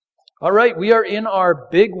All right, we are in our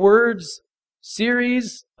Big Words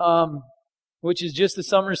series, which is just a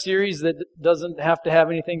summer series that doesn't have to have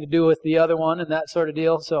anything to do with the other one and that sort of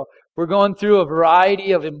deal. So we're going through a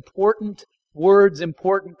variety of important words,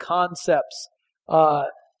 important concepts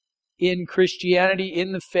in Christianity,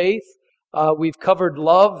 in the faith. We've covered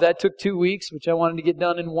love. That took 2 weeks, which I wanted to get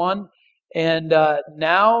done in one. And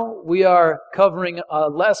now we are covering a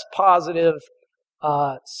less positive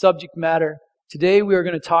subject matter. Today we are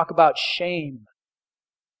going to talk about shame.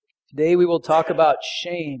 Today we will talk about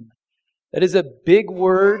shame. That is a big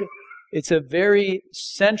word. It's a very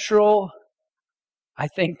central, I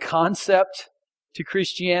think, concept to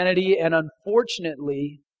Christianity. And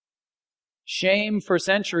unfortunately, shame for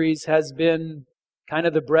centuries has been kind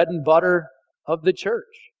of the bread and butter of the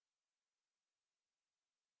church.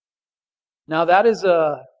 Now that is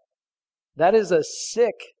a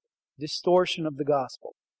sick distortion of the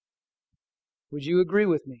gospel. Would you agree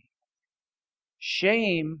with me?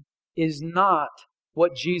 Shame is not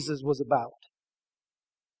what Jesus was about.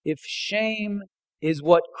 If shame is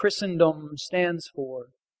what Christendom stands for,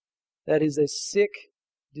 that is a sick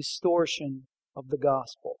distortion of the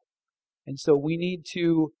gospel. And so we need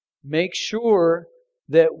to make sure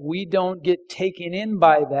that we don't get taken in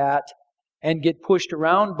by that and get pushed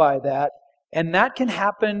around by that. And that can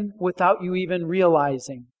happen without you even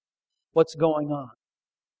realizing what's going on.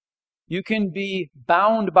 You can be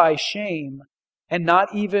bound by shame and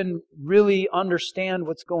not even really understand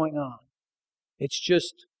what's going on. It's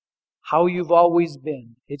just how you've always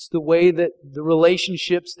been. It's the way that the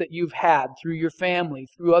relationships that you've had through your family,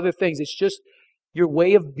 through other things. It's just your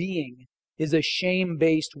way of being is a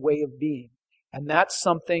shame-based way of being. And that's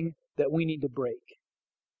something that we need to break.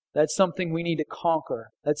 That's something we need to conquer.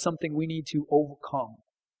 That's something we need to overcome.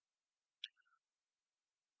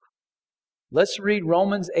 Let's read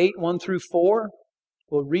Romans 8, 1 through 4.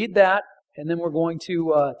 We'll read that, and then we're going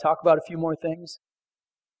to talk about a few more things.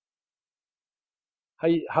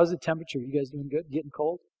 How's the temperature? You guys doing good? Getting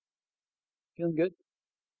cold? Feeling good?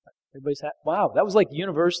 Everybody's happy? Wow, that was like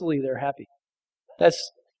universally they're happy.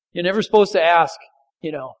 You're never supposed to ask,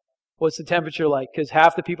 what's the temperature like? Because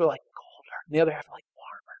half the people are like colder, and the other half are like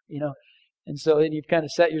warmer, And so then you've kind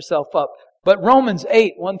of set yourself up. But Romans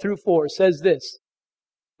 8, 1 through 4 says this.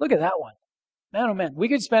 Look at that one. Man, oh man, we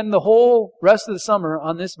could spend the whole rest of the summer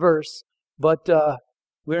on this verse, but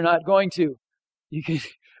we're not going to. You can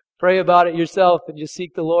pray about it yourself and just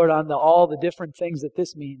seek the Lord on all the different things that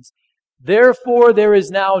this means. Therefore, there is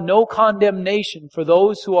now no condemnation for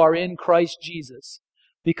those who are in Christ Jesus,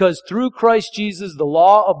 because through Christ Jesus, the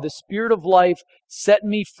law of the Spirit of life set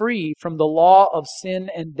me free from the law of sin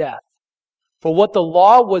and death. For what the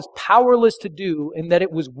law was powerless to do, in that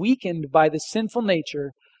it was weakened by the sinful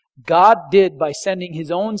nature, God did by sending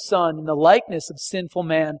His own Son in the likeness of sinful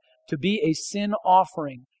man to be a sin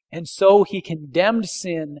offering. And so He condemned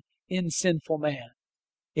sin in sinful man,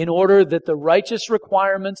 in order that the righteous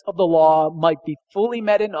requirements of the law might be fully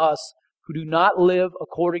met in us who do not live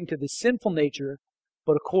according to the sinful nature,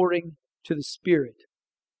 but according to the Spirit.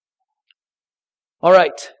 All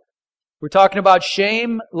right, we're talking about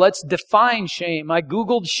shame. Let's define shame. I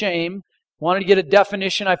Googled shame. Wanted to get a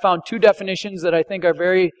definition. I found 2 definitions that I think are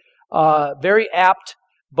very apt,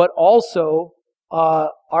 but also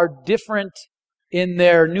are different in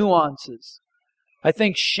their nuances. I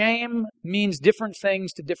think shame means different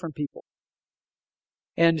things to different people.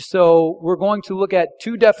 And so we're going to look at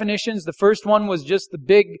 2 definitions. The first one was just the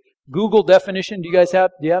big Google definition. Do you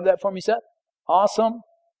have that for me, Seth? Awesome.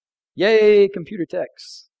 Yay, computer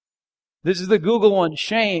techs. This is the Google one.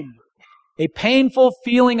 Shame. A painful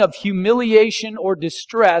feeling of humiliation or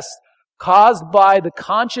distress caused by the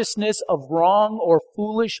consciousness of wrong or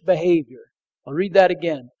foolish behavior. I'll read that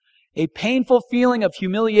again. A painful feeling of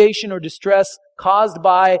humiliation or distress caused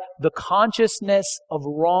by the consciousness of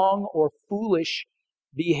wrong or foolish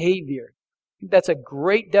behavior. I think that's a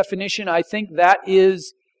great definition. I think that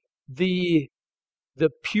is the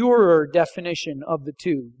purer definition of the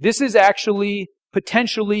 2. This is actually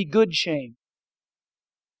potentially good shame.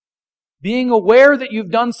 Being aware that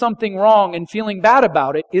you've done something wrong and feeling bad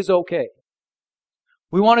about it is okay.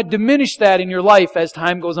 We want to diminish that in your life as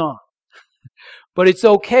time goes on. But it's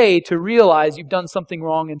okay to realize you've done something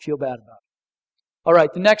wrong and feel bad about it. All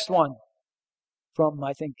right, the next one from,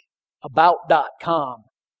 I think, about.com.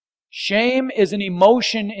 Shame is an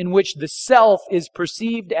emotion in which the self is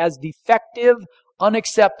perceived as defective,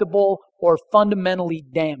 unacceptable, or fundamentally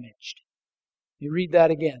damaged. You read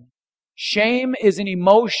that again. Shame is an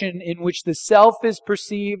emotion in which the self is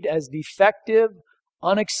perceived as defective,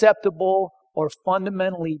 unacceptable, or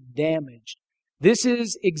fundamentally damaged. This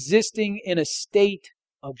is existing in a state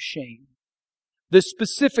of shame. The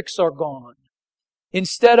specifics are gone.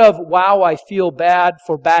 Instead of, wow, I feel bad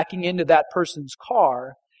for backing into that person's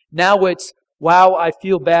car, now it's, wow, I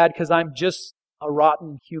feel bad because I'm just a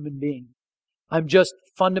rotten human being. I'm just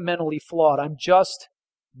fundamentally flawed. I'm just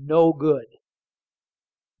no good.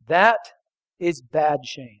 That is bad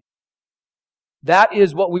shame. That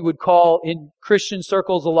is what we would call in Christian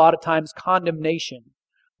circles a lot of times condemnation,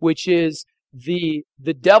 which is the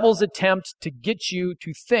devil's attempt to get you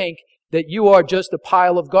to think that you are just a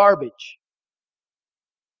pile of garbage.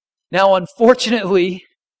 Now, unfortunately,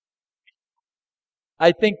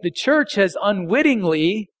 I think the church has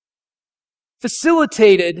unwittingly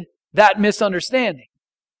facilitated that misunderstanding.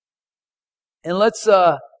 And let's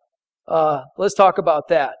talk about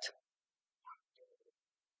that.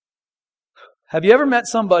 Have you ever met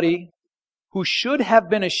somebody who should have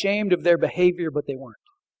been ashamed of their behavior, but they weren't?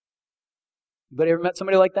 Anybody ever met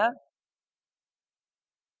somebody like that?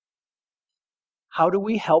 How do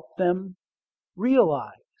we help them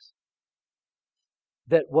realize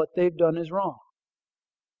that what they've done is wrong?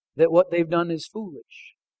 That what they've done is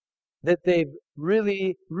foolish? That they've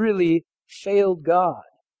really, really failed God?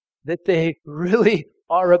 That they really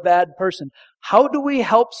are a bad person? How do we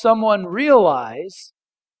help someone realize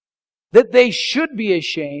that they should be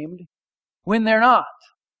ashamed when they're not?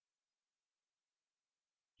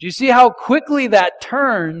 Do you see how quickly that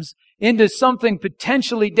turns into something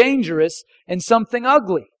potentially dangerous and something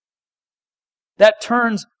ugly? That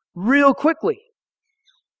turns real quickly.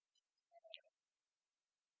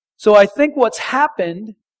 So I think what's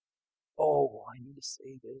happened, I need to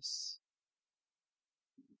say this.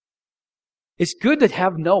 It's good to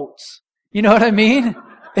have notes. You know what I mean?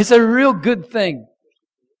 It's a real good thing.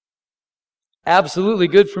 Absolutely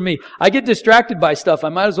good for me. I get distracted by stuff. I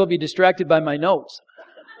might as well be distracted by my notes.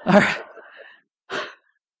 All right.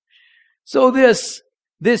 So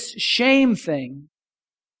this shame thing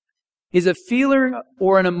is a feeling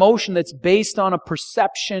or an emotion that's based on a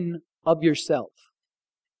perception of yourself.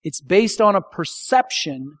 It's based on a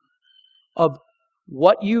perception of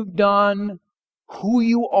what you've done, who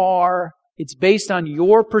you are. It's based on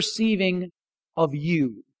your perceiving of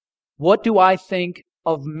you. What do I think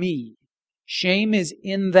of me? Shame is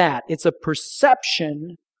in that. It's a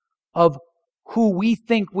perception of who we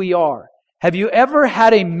think we are. Have you ever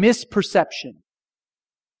had a misperception?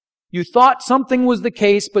 You thought something was the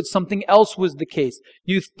case, but something else was the case.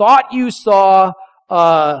 You thought you saw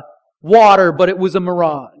water, but it was a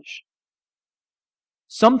mirage.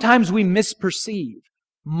 Sometimes we misperceive.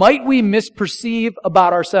 Might we misperceive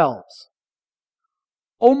about ourselves?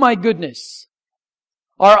 Oh my goodness.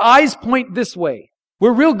 Our eyes point this way.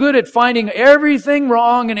 We're real good at finding everything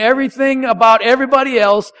wrong and everything about everybody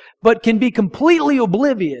else, but can be completely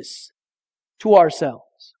oblivious to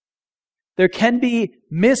ourselves. There can be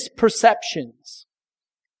misperceptions.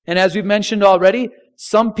 And as we've mentioned already,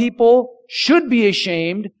 some people should be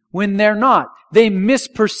ashamed when they're not. They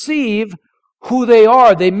misperceive who they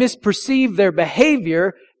are. They misperceive their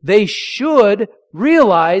behavior. They should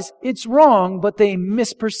realize it's wrong, but they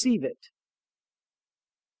misperceive it.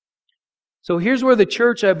 So here's where the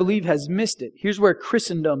church, I believe, has missed it. Here's where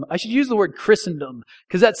Christendom, I should use the word Christendom,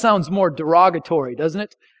 because that sounds more derogatory, doesn't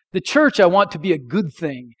it? The church, I want to be a good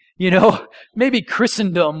thing. You know, maybe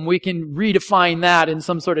Christendom, we can redefine that in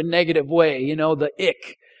some sort of negative way. You know,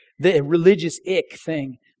 the religious ick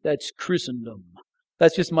thing. That's Christendom.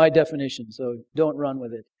 That's just my definition, so don't run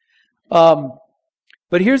with it.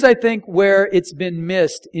 But here's, I think, where it's been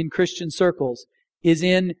missed in Christian circles, is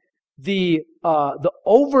in the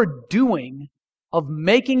overdoing of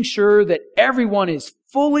making sure that everyone is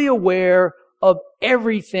fully aware of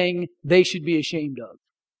everything they should be ashamed of.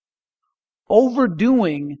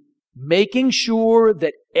 Overdoing making sure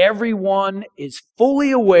that everyone is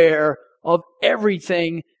fully aware of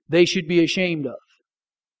everything they should be ashamed of.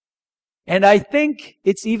 And I think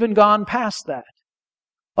it's even gone past that,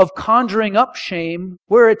 of conjuring up shame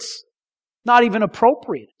where it's not even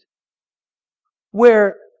appropriate.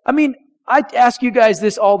 I ask you guys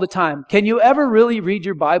this all the time. Can you ever really read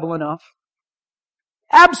your Bible enough?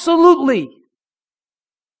 Absolutely.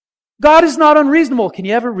 God is not unreasonable. Can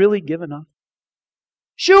you ever really give enough?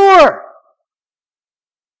 Sure.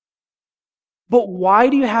 But why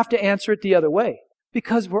do you have to answer it the other way?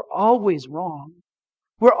 Because we're always wrong.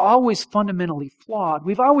 We're always fundamentally flawed.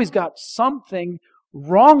 We've always got something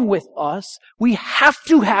wrong with us. We have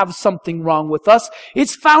to have something wrong with us.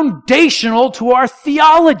 It's foundational to our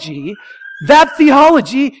theology. That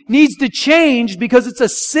theology needs to change because it's a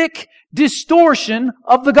sick distortion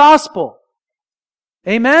of the gospel.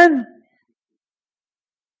 Amen?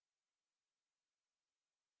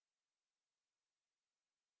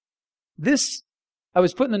 I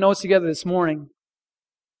was putting the notes together this morning,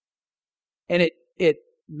 and it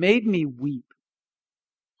made me weep.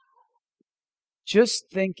 Just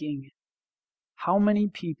thinking how many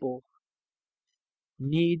people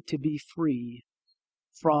need to be free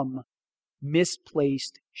from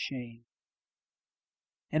misplaced shame.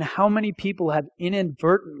 And how many people have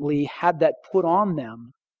inadvertently had that put on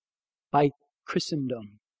them by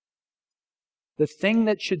Christendom. The thing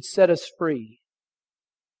that should set us free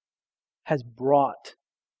has brought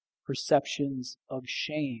perceptions of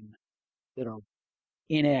shame that are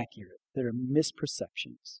inaccurate, that are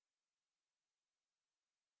misperceptions.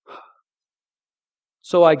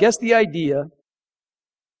 So I guess the idea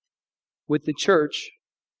with the church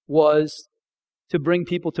was to bring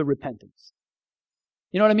people to repentance.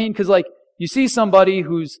 You know what I mean? Because you see somebody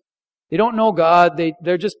they don't know God,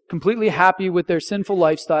 they're just completely happy with their sinful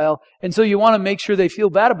lifestyle, and so you want to make sure they feel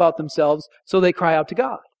bad about themselves, so they cry out to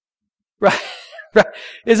God. Right? Right?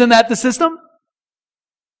 Isn't that the system?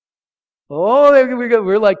 Oh,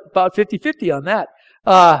 we're like about 50-50 on that.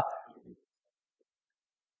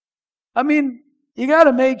 You got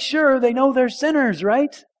to make sure they know they're sinners,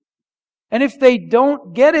 right? And if they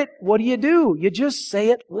don't get it, what do? You just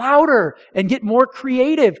say it louder and get more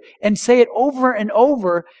creative and say it over and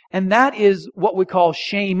over. And that is what we call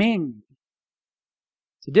shaming.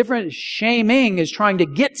 It's a different. Shaming is trying to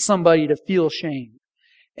get somebody to feel shame.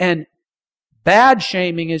 And bad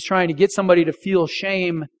shaming is trying to get somebody to feel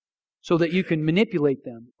shame so that you can manipulate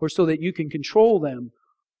them or so that you can control them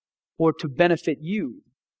or to benefit you.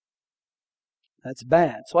 That's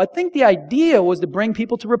bad. So I think the idea was to bring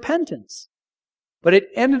people to repentance. But it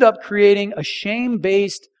ended up creating a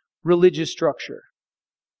shame-based religious structure.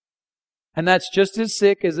 And that's just as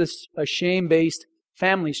sick as a shame-based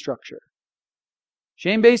family structure.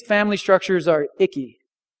 Shame-based family structures are icky.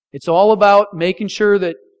 It's all about making sure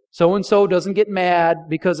that so-and-so doesn't get mad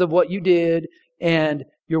because of what you did, and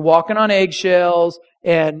you're walking on eggshells,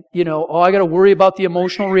 and, I got to worry about the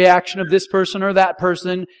emotional reaction of this person or that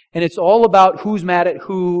person, and it's all about who's mad at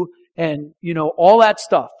who, and, all that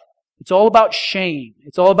stuff. It's all about shame.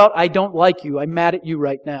 It's all about, I don't like you, I'm mad at you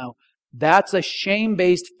right now. That's a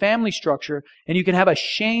shame-based family structure, and you can have a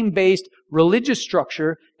shame-based religious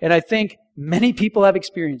structure, and I think many people have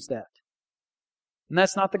experienced that. And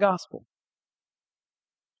that's not the gospel.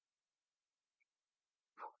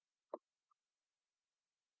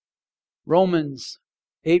 Romans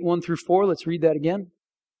 8:1-4, let's read that again.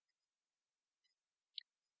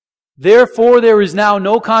 Therefore there is now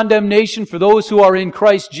no condemnation for those who are in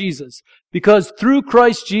Christ Jesus, because through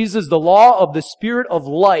Christ Jesus the law of the Spirit of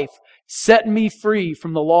life set me free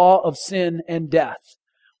from the law of sin and death.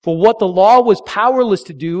 For what the law was powerless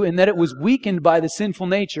to do, in that it was weakened by the sinful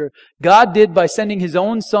nature, God did by sending His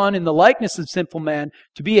own Son in the likeness of sinful man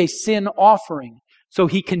to be a sin offering. So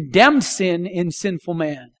He condemned sin in sinful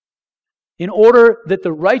man, in order that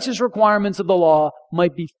the righteous requirements of the law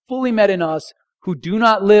might be fully met in us who do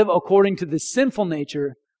not live according to the sinful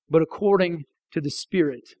nature, but according to the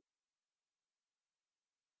Spirit.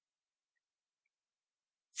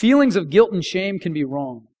 Feelings of guilt and shame can be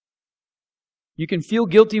wrong. You can feel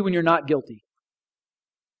guilty when you're not guilty.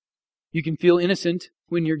 You can feel innocent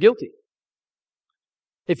when you're guilty.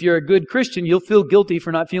 If you're a good Christian, you'll feel guilty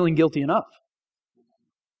for not feeling guilty enough.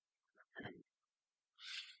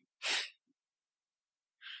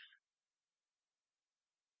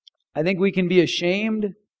 I think we can be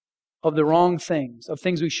ashamed of the wrong things, of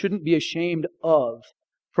things we shouldn't be ashamed of.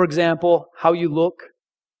 For example, how you look,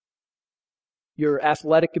 your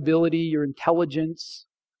athletic ability, your intelligence,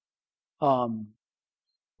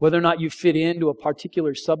 whether or not you fit into a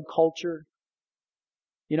particular subculture.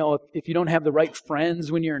 If you don't have the right friends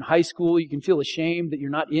when you're in high school, you can feel ashamed that you're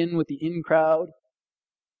not in with the in crowd.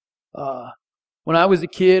 When I was a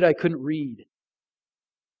kid, I couldn't read.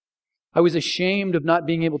 I was ashamed of not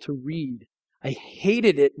being able to read. I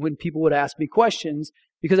hated it when people would ask me questions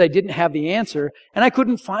because I didn't have the answer and I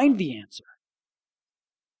couldn't find the answer.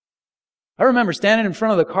 I remember standing in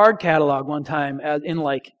front of the card catalog one time in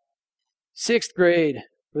 6th grade,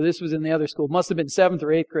 or this was in the other school, must have been 7th or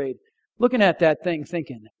 8th grade, looking at that thing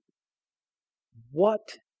thinking,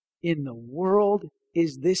 what in the world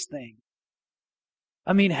is this thing?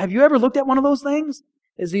 Have you ever looked at one of those things?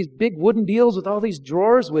 Is these big wooden deals with all these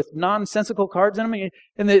drawers with nonsensical cards in them,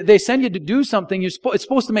 and they send you to do something. It's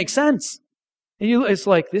supposed to make sense, and it's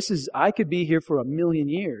like I could be here for 1,000,000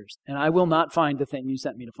 years, and I will not find the thing you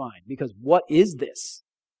sent me to find, because what is this?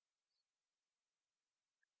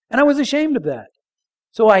 And I was ashamed of that,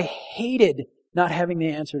 so I hated not having the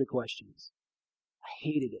answer to questions. I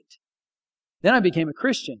hated it. Then I became a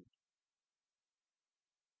Christian,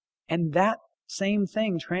 And that same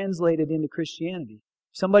thing translated into Christianity.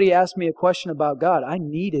 Somebody asked me a question about God. I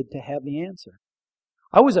needed to have the answer.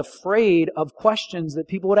 I was afraid of questions that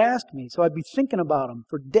people would ask me, so I'd be thinking about them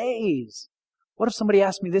for days. What if somebody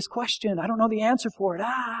asked me this question? I don't know the answer for it.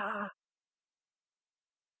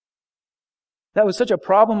 That was such a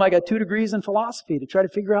problem, I got 2 degrees in philosophy to try to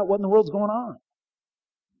figure out what in the world's going on.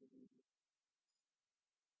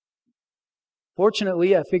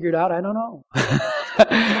 Fortunately, I figured out I don't know.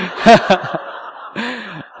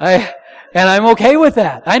 And I'm okay with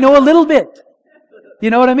that. I know a little bit. You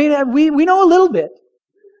know what I mean? We know a little bit.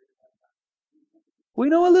 We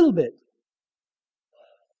know a little bit.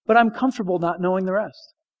 But I'm comfortable not knowing the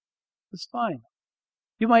rest. It's fine.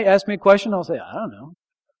 You might ask me a question, I'll say, I don't know.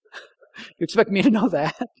 You expect me to know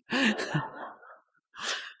that?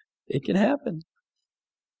 It can happen.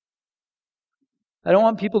 I don't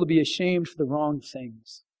want people to be ashamed for the wrong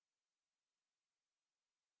things.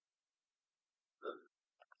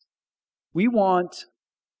 We want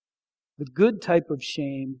the good type of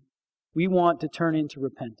shame, we want to turn into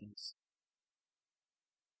repentance.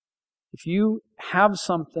 If you have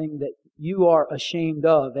something that you are ashamed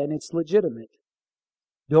of and it's legitimate,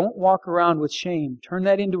 don't walk around with shame. Turn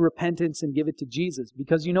that into repentance and give it to Jesus.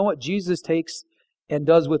 Because you know what Jesus takes and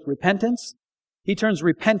does with repentance? He turns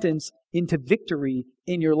repentance into victory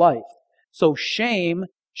in your life. So shame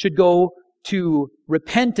should go to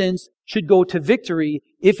repentance, should go to victory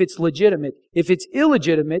if it's legitimate. If it's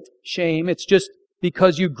illegitimate shame, it's just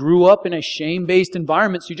because you grew up in a shame-based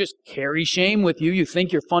environment, so you just carry shame with you, you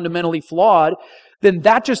think you're fundamentally flawed, then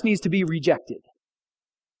that just needs to be rejected.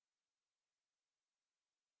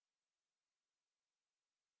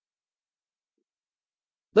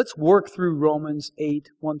 Let's work through Romans 8,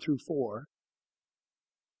 1 through 4,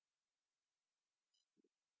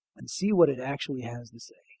 and see what it actually has to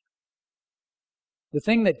say. The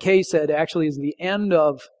thing that Kay said actually is the end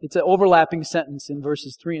of, it's an overlapping sentence in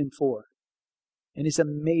verses 3 and 4. And it's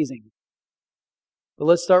amazing. But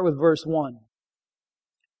let's start with verse 1.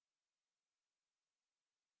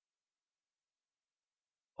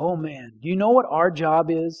 Oh man, do you know what our job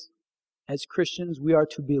is as Christians? We are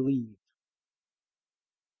to believe.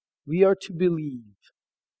 We are to believe.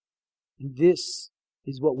 And this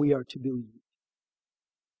is what we are to believe.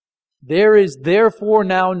 There is therefore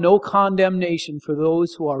now no condemnation for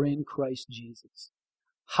those who are in Christ Jesus.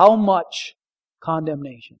 How much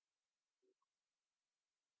condemnation?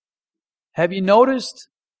 Have you noticed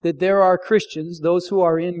that there are Christians, those who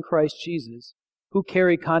are in Christ Jesus, who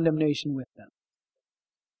carry condemnation with them?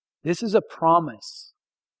 This is a promise.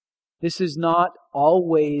 This is not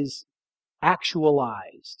always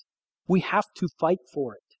actualized. We have to fight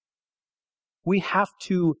for it. We have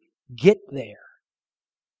to get there.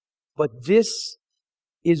 But this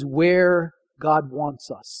is where God wants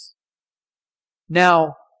us.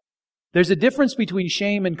 Now, there's a difference between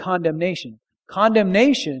shame and condemnation.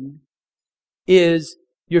 Condemnation is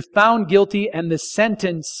you're found guilty and the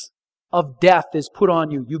sentence of death is put on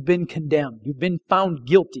you. You've been condemned. You've been found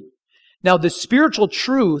guilty. Now, the spiritual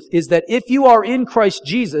truth is that if you are in Christ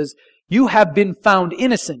Jesus, you have been found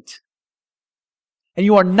innocent. And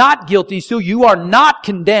you are not guilty, so you are not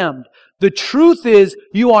condemned. The truth is,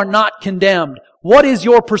 you are not condemned. What is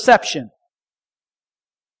your perception?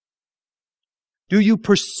 Do you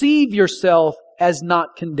perceive yourself as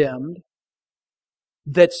not condemned?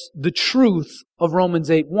 That's the truth of Romans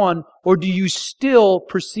 8:1. Or do you still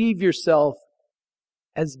perceive yourself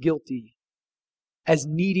as guilty, as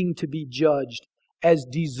needing to be judged, as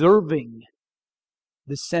deserving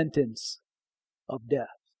the sentence of death?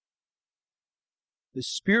 The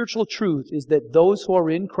spiritual truth is that those who are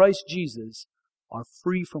in Christ Jesus are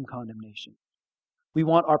free from condemnation. We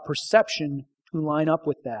want our perception to line up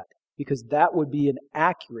with that, because that would be an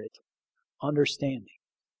accurate understanding.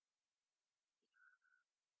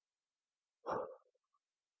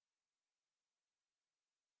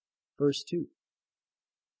 Verse 2.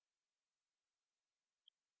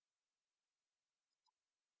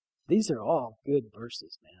 These are all good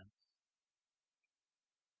verses, man.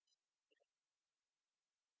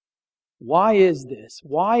 Why is this?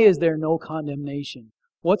 Why is there no condemnation?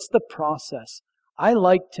 What's the process? I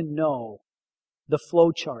like to know the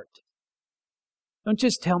flow chart. Don't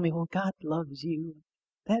just tell me, well, God loves you.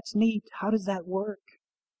 That's neat. How does that work?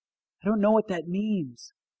 I don't know what that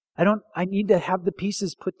means. I need to have the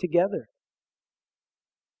pieces put together.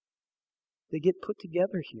 They get put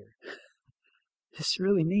together here. It's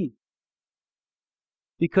really neat.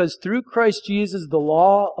 Because through Christ Jesus, the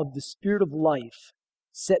law of the Spirit of life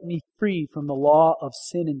set me free from the law of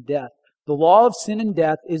sin and death. The law of sin and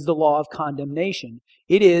death is the law of condemnation.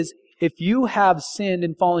 It is, If you have sinned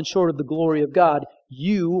and fallen short of the glory of God,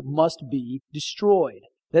 you must be destroyed.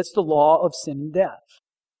 That's the law of sin and death.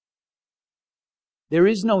 There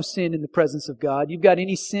is no sin in the presence of God. You've got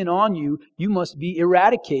any sin on you, you must be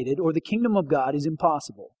eradicated, or the kingdom of God is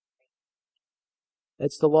impossible.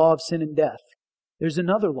 That's the law of sin and death. There's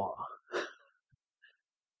another law.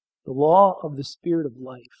 The law of the Spirit of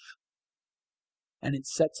life. And it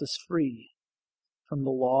sets us free from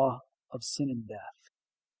the law of sin and death.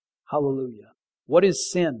 Hallelujah. What is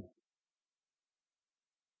sin?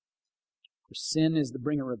 For sin is the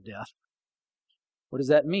bringer of death. What does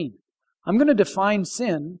that mean? I'm going to define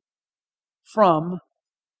sin from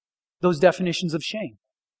those definitions of shame.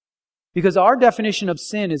 Because our definition of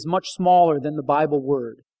sin is much smaller than the Bible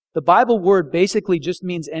word. The Bible word basically just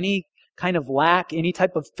means any kind of lack, any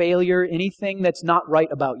type of failure, anything that's not right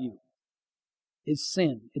about you is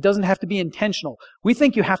sin. It doesn't have to be intentional. We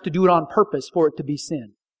think you have to do it on purpose for it to be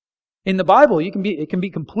sin. In the Bible, it can be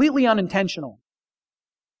completely unintentional.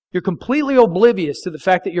 You're completely oblivious to the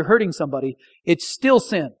fact that you're hurting somebody. It's still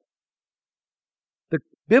sin. The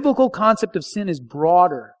biblical concept of sin is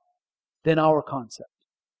broader than our concept.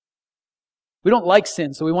 We don't like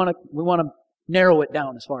sin, so we want to narrow it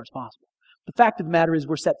down as far as possible. The fact of the matter is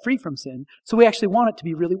we're set free from sin, so we actually want it to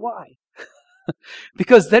be really wide.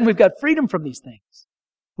 Because then we've got freedom from these things.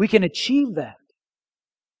 We can achieve that.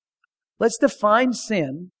 Let's define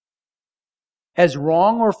sin as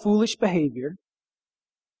wrong or foolish behavior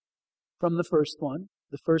from the first one,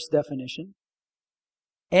 the first definition,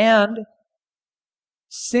 and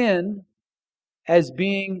sin as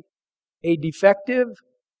being a defective,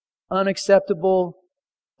 unacceptable,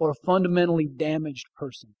 or fundamentally damaged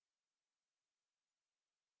person.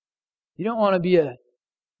 You don't want to be a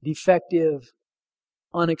defective,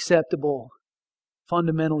 unacceptable,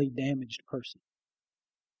 fundamentally damaged person.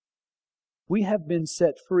 We have been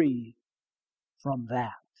set free from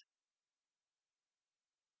that.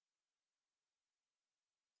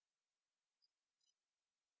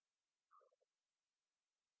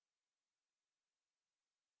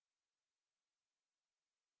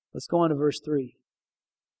 Let's go on to verse 3.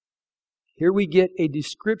 Here we get a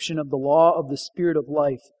description of the law of the Spirit of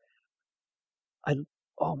life. I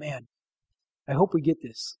hope we get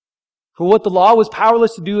this. For what the law was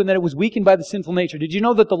powerless to do, and that it was weakened by the sinful nature. Did you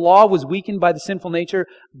know that the law was weakened by the sinful nature?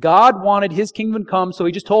 God wanted His kingdom to come, so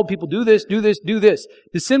He just told people, do this, do this, do this.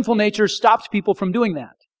 The sinful nature stopped people from doing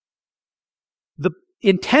that. The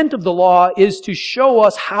intent of the law is to show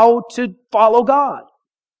us how to follow God.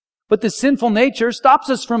 But the sinful nature stops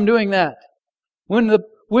us from doing that. When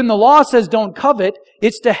the law says don't covet,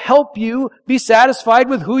 it's to help you be satisfied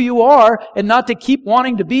with who you are and not to keep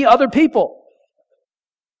wanting to be other people.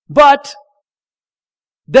 But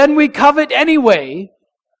then we covet anyway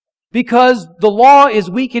because the law is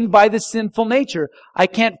weakened by the sinful nature. I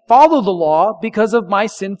can't follow the law because of my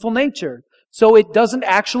sinful nature. So it doesn't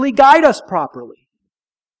actually guide us properly.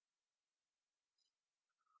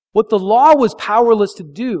 What the law was powerless to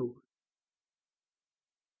do,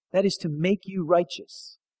 that is to make you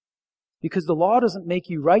righteous. Because the law doesn't make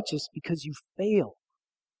you righteous because you fail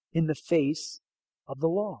in the face of the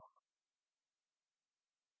law.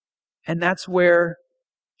 And that's where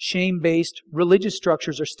shame-based religious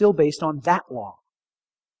structures are still based on that law.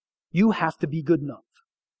 You have to be good enough.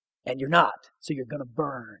 And you're not, so you're going to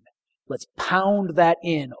burn. Let's pound that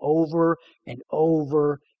in over and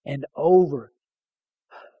over and over.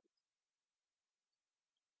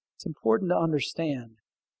 It's important to understand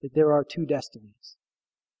that there are two destinies.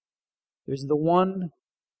 There's the one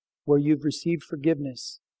where you've received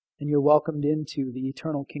forgiveness and you're welcomed into the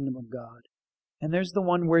eternal kingdom of God. And there's the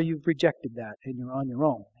one where you've rejected that and you're on your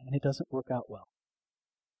own and it doesn't work out well.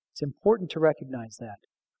 It's important to recognize that.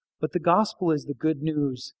 But the gospel is the good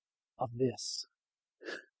news of this.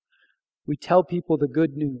 We tell people the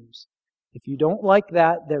good news. If you don't like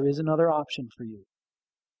that, there is another option for you.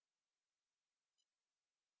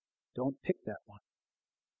 Don't pick that one.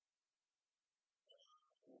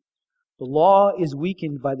 The law is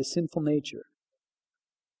weakened by the sinful nature.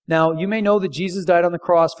 Now, you may know that Jesus died on the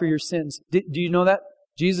cross for your sins. Do you know that?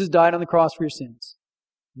 Jesus died on the cross for your sins.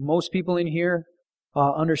 Most people in here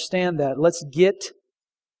understand that. Let's get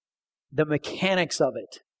the mechanics of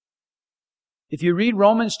it. If you read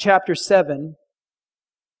Romans chapter 7,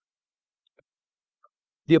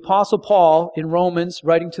 the Apostle Paul in Romans,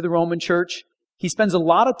 writing to the Roman church, he spends a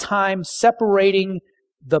lot of time separating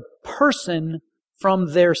the person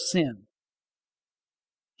from their sin.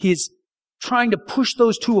 He's trying to push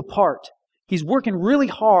those two apart. He's working really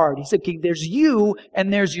hard. He said, okay, there's you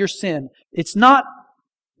and there's your sin. It's not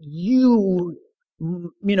you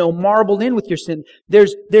marbled in with your sin.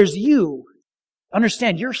 There's you.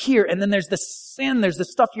 Understand, you're here, and then there's the sin, there's the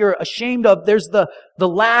stuff you're ashamed of, there's the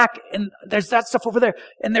lack, and there's that stuff over there,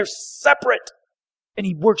 and they're separate. And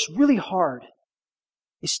He works really hard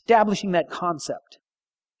establishing that concept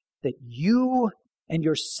that you and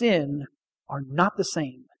your sin are not the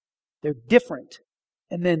same. They're different.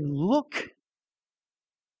 And then look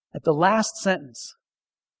at the last sentence.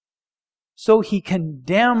 So He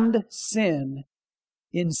condemned sin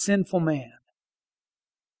in sinful man.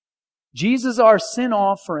 Jesus, our sin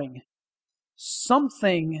offering,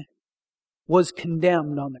 something was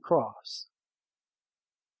condemned on the cross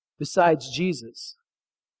besides Jesus.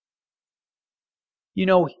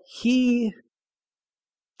 He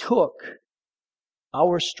took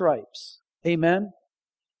our stripes. Amen?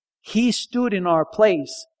 He stood in our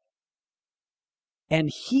place and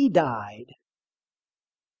He died.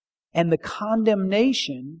 And the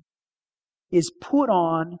condemnation is put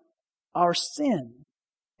on our sin.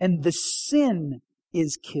 And the sin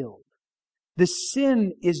is killed. The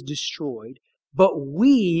sin is destroyed, but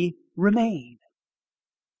we remain.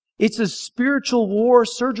 It's a spiritual war,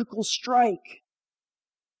 surgical strike.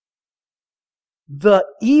 The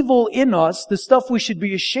evil in us, the stuff we should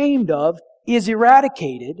be ashamed of, is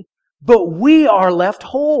eradicated, but we are left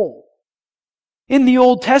whole. In the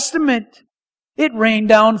Old Testament, it rained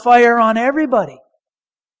down fire on everybody.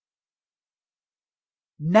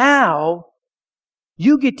 Now,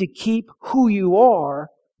 you get to keep who you are,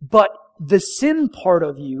 but the sin part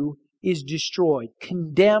of you is destroyed,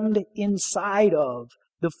 condemned inside of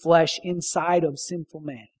the flesh, inside of sinful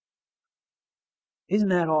man. Isn't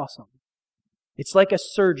that awesome? It's like a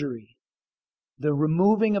surgery. The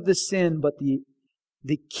removing of the sin, but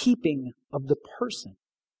the keeping of the person.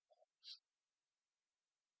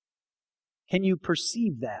 Can you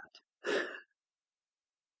perceive that?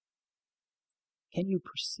 Can you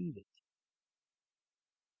perceive it?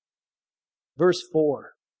 Verse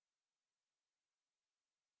 4.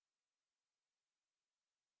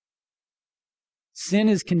 Sin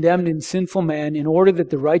is condemned in sinful man in order that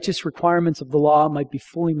the righteous requirements of the law might be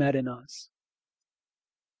fully met in us.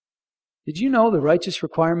 Did you know the righteous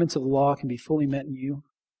requirements of the law can be fully met in you?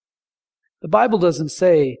 The Bible doesn't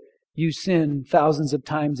say you sin thousands of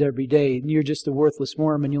times every day and you're just a worthless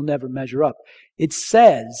worm and you'll never measure up. It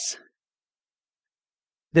says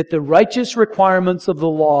that the righteous requirements of the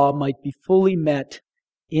law might be fully met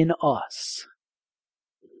in us.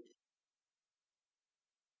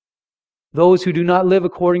 Those who do not live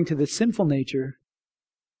according to the sinful nature,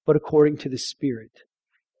 but according to the Spirit.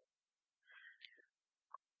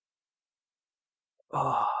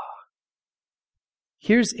 Oh.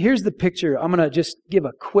 Here's the picture. I'm going to just give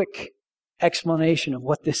a quick explanation of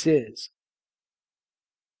what this is.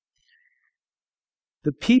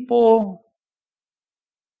 The people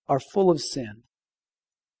are full of sin.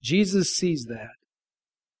 Jesus sees that.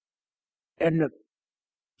 And the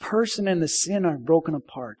person and the sin are broken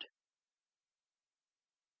apart.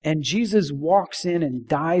 And Jesus walks in and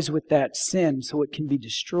dies with that sin so it can be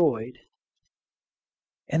destroyed.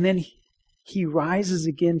 And then He rises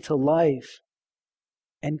again to life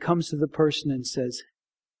and comes to the person and says,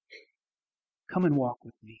 "Come and walk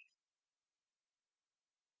with me."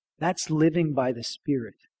 That's living by the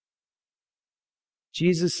Spirit.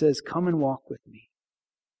 Jesus says, "Come and walk with me."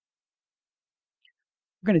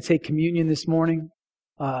 We're going to take communion this morning.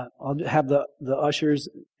 I'll have the ushers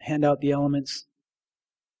hand out the elements.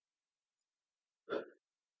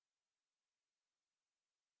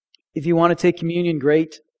 If you want to take communion,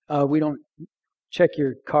 great. We don't check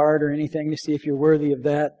your card or anything to see if you're worthy of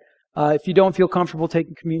that. If you don't feel comfortable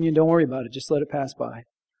taking communion, don't worry about it. Just let it pass by.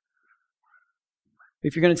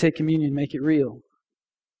 If you're going to take communion, make it real.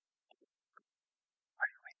 Are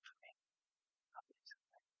you waiting for me?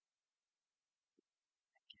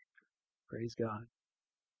 Praise God.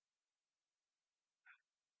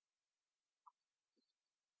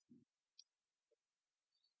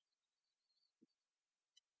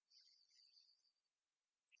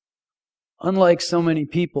 Unlike so many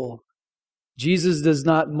people, Jesus does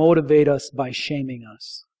not motivate us by shaming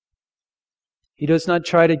us. He does not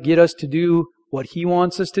try to get us to do what He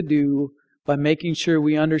wants us to do by making sure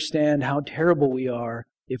we understand how terrible we are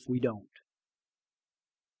if we don't.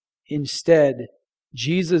 Instead,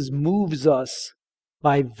 Jesus moves us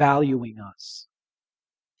by valuing us.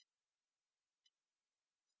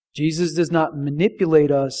 Jesus does not manipulate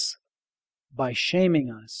us by shaming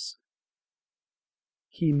us.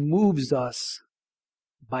 He moves us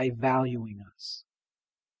by valuing us.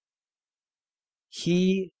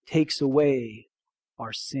 He takes away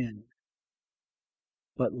our sin,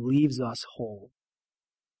 but leaves us whole.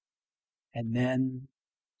 and then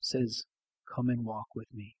says, come and walk with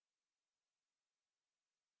me.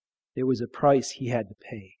 There was a price he had to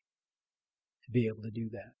pay to be able to do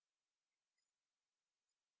that.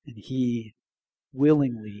 And he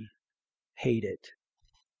willingly paid it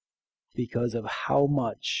because of how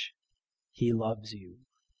much he loves you,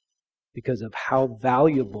 because of how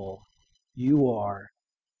valuable you are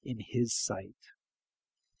in his sight.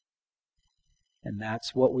 And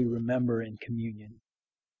that's what we remember in communion.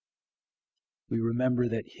 We remember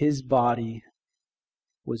that his body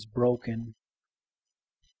was broken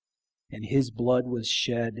and his blood was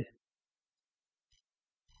shed,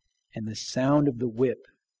 and the sound of the whip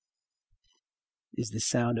is the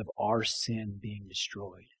sound of our sin being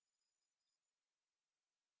destroyed.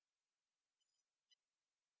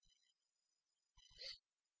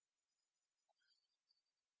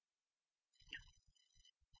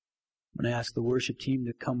 I'm going to ask the worship team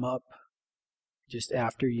to come up just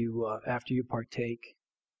after you partake.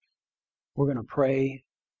 We're going to pray.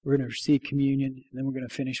 We're going to receive communion, and then we're going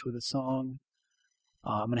to finish with a song.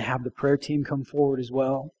 I'm going to have the prayer team come forward as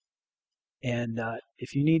well. And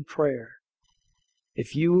if you need prayer,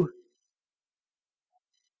 if you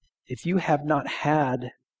have not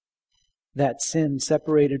had that sin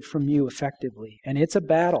separated from you effectively, and it's a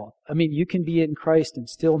battle. I mean, you can be in Christ and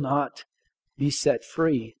still not be set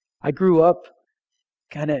free. I grew up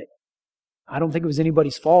I don't think it was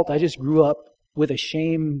anybody's fault. I just grew up with a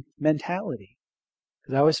shame mentality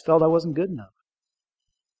because I always felt I wasn't good enough.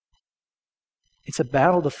 It's a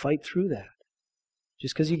battle to fight through that.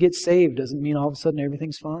 Just because you get saved doesn't mean all of a sudden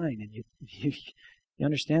everything's fine and you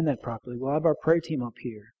understand that properly. We'll have our prayer team up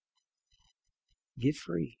here. Get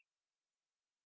free.